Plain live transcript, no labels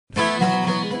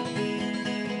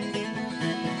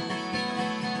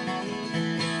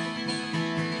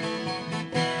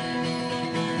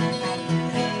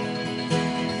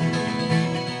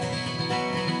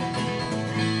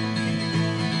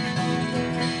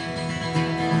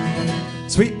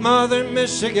Sweet Mother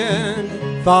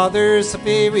Michigan, Father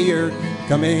Superior,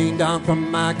 coming down from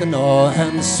Mackinac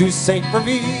and Sault Ste.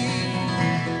 Marie.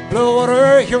 Blue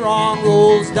water Huron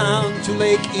rolls down to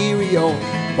Lake Erie,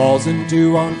 falls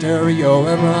into Ontario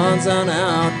and runs on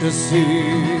out to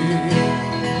sea.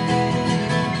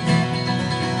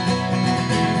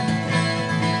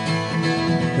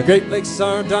 The Great Lakes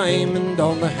are diamond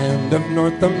on the hand of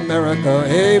North America,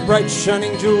 a bright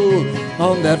shining jewel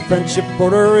on that friendship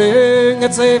border ring.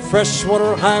 It's a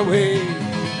freshwater highway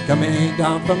coming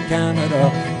down from Canada,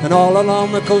 and all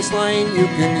along the coastline you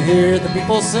can hear the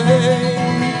people sing.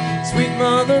 Sweet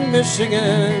Mother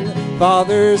Michigan,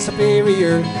 Father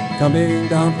Superior, coming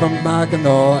down from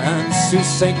Mackinac and Sault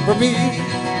Ste. Marie.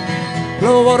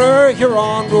 Blue water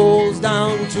Huron rolls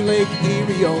down to Lake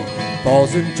Erie,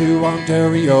 falls into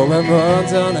Ontario and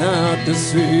runs on out to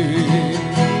sea.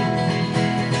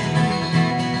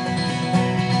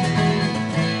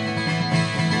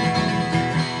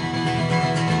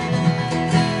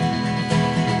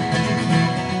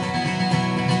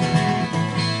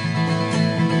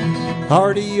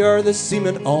 Hardy are the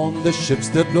seamen on the ships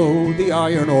that load the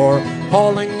iron ore,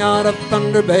 hauling out of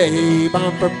Thunder Bay,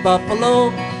 bound for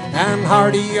Buffalo. And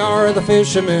hardy are the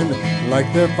fishermen,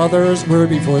 like their fathers were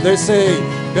before they say,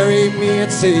 bury me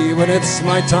at sea when it's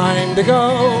my time to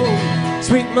go.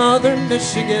 Sweet Mother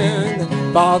Michigan,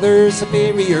 Father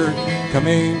Superior,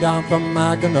 coming down from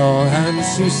Mackinac and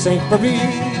Sault Ste. Marie.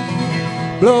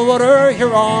 Blue water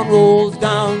Huron rolls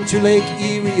down to Lake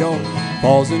Erie,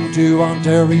 falls into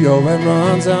Ontario and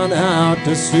runs on out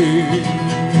to sea.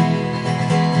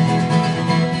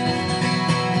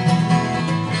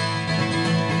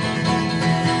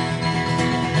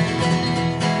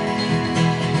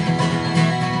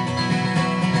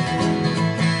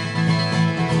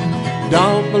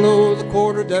 Down below the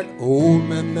quarterdeck, old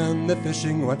men and the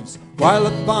fishing wives, while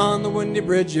up on the windy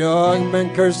bridge, young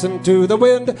men cursing to the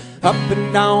wind. Up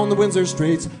and down the Windsor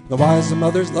Straits, the wise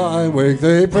mothers lie awake.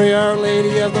 They pray Our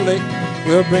Lady of the Lake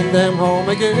will bring them home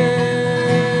again.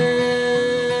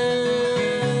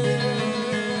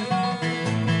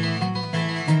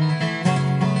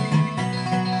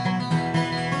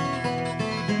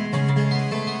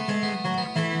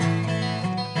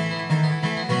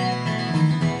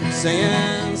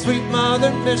 Saying, Sweet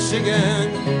Mother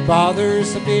Michigan, Father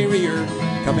Superior,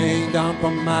 coming down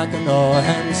from Mackinac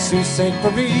and Sault Ste.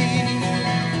 Marie.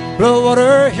 Blue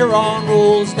water Huron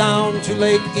rolls down to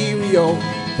Lake Erie,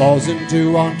 falls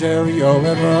into Ontario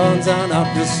and runs on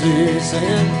out to sea.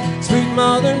 Saying, Sweet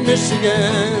Mother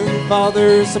Michigan,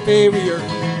 Father Superior,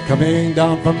 coming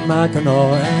down from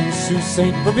Mackinac and Sault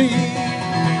Ste. Marie.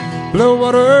 Blue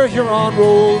water Huron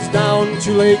rolls down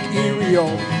to Lake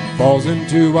Erie, falls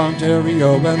into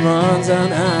Ontario and runs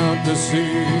on out to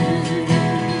sea.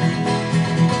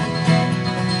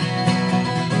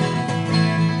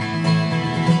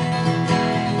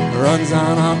 Runs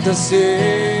on out to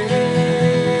sea.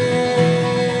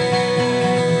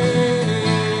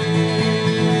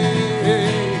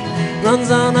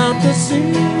 Runs on out to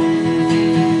sea.